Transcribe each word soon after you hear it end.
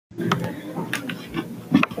Starfish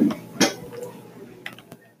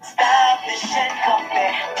and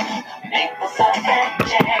coffee, maple syrup and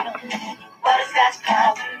jam, butterscotch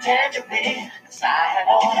clouds and tangerine, 'cause I had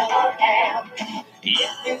all of ham.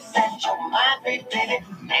 If you set your mind free, baby,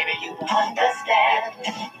 maybe you understand.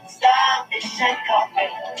 Starfish and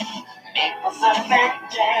coffee, maple syrup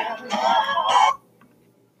and jam.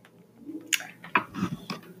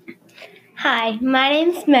 Hi, my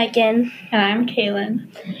name's Megan. And I'm Kaylin.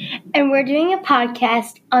 And we're doing a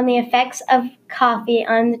podcast on the effects of coffee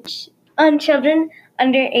on children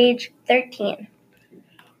under age 13.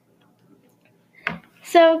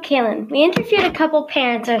 So, Kaylin, we interviewed a couple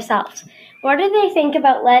parents ourselves. What do they think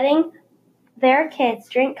about letting their kids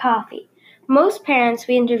drink coffee? Most parents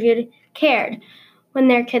we interviewed cared when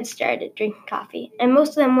their kids started drinking coffee, and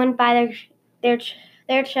most of them wouldn't buy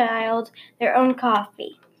their child their own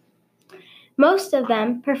coffee. Most of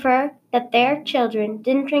them prefer that their children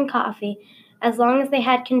didn't drink coffee as long as they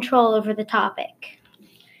had control over the topic.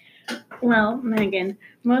 Well, Megan,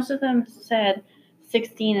 most of them said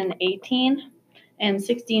 16 and 18, and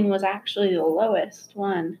 16 was actually the lowest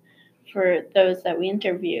one for those that we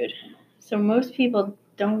interviewed. So most people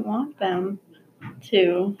don't want them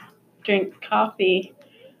to drink coffee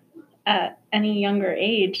at any younger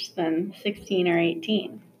age than 16 or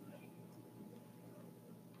 18.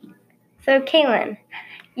 So, Kaylin,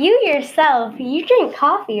 you yourself, you drink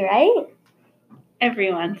coffee, right?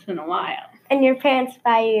 Every once in a while. And your parents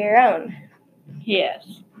buy you your own.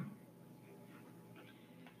 Yes.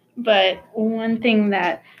 But one thing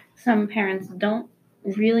that some parents don't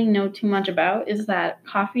really know too much about is that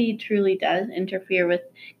coffee truly does interfere with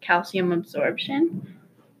calcium absorption.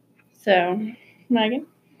 So, Megan,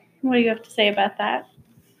 what do you have to say about that?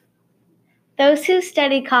 Those who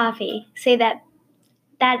study coffee say that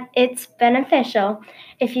it's beneficial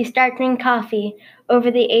if you start drinking coffee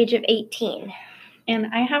over the age of 18. And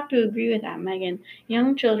I have to agree with that, Megan.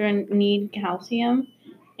 Young children need calcium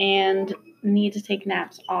and need to take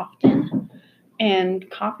naps often. And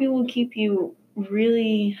coffee will keep you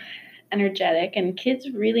really energetic, and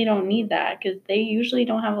kids really don't need that because they usually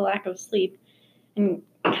don't have a lack of sleep. And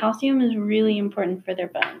calcium is really important for their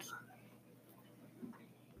bones.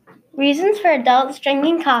 Reasons for adults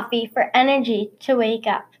drinking coffee: for energy to wake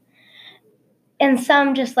up. And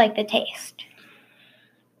some just like the taste.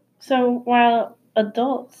 So while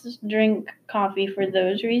adults drink coffee for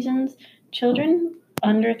those reasons, children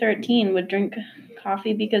under 13 would drink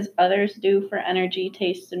coffee because others do for energy,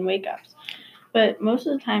 taste, and wake-ups. But most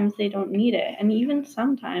of the times they don't need it. And even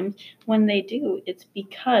sometimes when they do, it's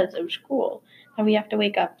because of school that we have to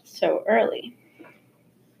wake up so early.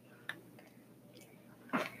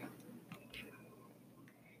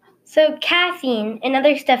 So caffeine and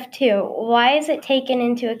other stuff too, why is it taken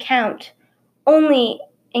into account only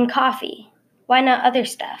in coffee? Why not other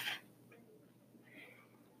stuff?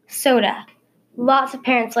 Soda. Lots of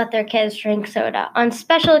parents let their kids drink soda on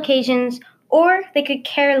special occasions, or they could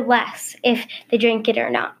care less if they drink it or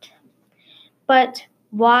not. But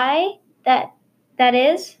why that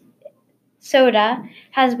is, soda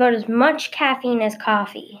has about as much caffeine as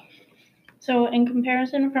coffee. So in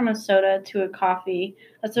comparison from a soda to a coffee,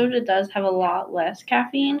 a soda does have a lot less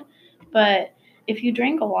caffeine, but if you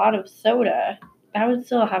drink a lot of soda, that would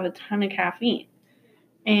still have a ton of caffeine.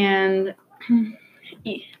 And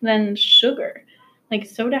then sugar. Like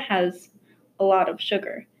soda has a lot of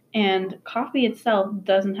sugar, and coffee itself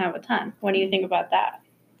doesn't have a ton. What do you think about that?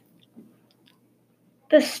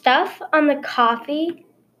 The stuff on the coffee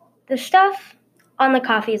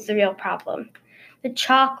is the real problem. The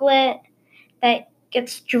chocolate that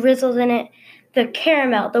gets drizzled in it, the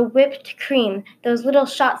caramel, the whipped cream, those little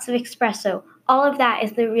shots of espresso, all of that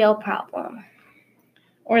is the real problem.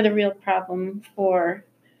 Or the real problem for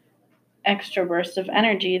extra bursts of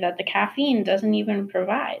energy that the caffeine doesn't even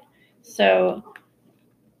provide. So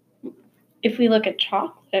if we look at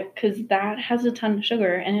chocolate, because that has a ton of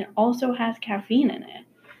sugar and it also has caffeine in it,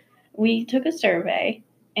 we took a survey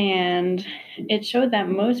and it showed that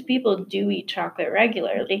most people do eat chocolate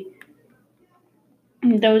regularly.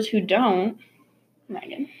 Those who don't,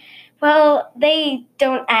 Megan. Well, they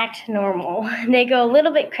don't act normal. They go a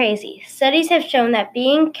little bit crazy. Studies have shown that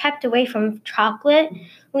being kept away from chocolate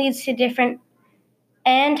leads to different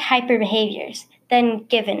and hyper behaviors than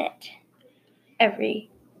given it every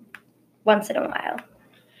once in a while.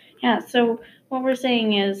 Yeah, so what we're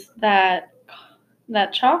saying is that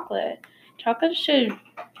chocolate should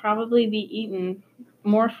probably be eaten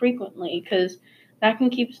more frequently because that can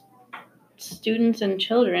keep students and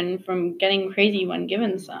children from getting crazy when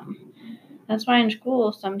given some. That's why in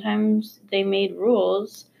school sometimes they made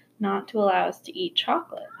rules not to allow us to eat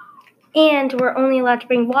chocolate. And we're only allowed to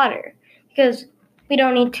bring water because we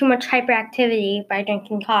don't need too much hyperactivity by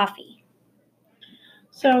drinking coffee.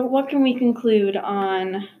 So, what can we conclude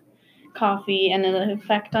on coffee and the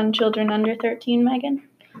effect on children under 13, Megan?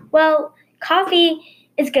 Well, coffee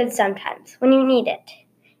is good sometimes when you need it,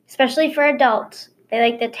 especially for adults. They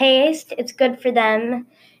like the taste, it's good for them.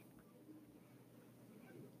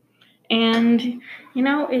 And,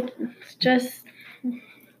 it's just, I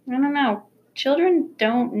don't know. Children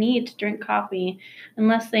don't need to drink coffee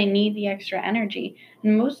unless they need the extra energy.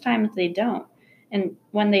 And most times they don't. And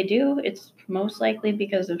when they do, it's most likely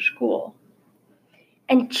because of school.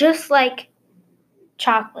 And just like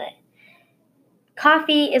chocolate,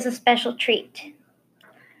 coffee is a special treat.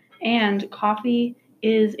 And coffee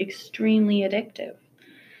is extremely addictive.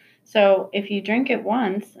 So if you drink it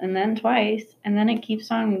once and then twice, and then it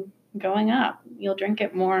keeps on going up, you'll drink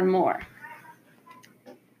it more and more.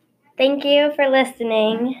 Thank you for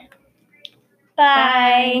listening.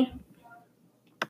 Bye.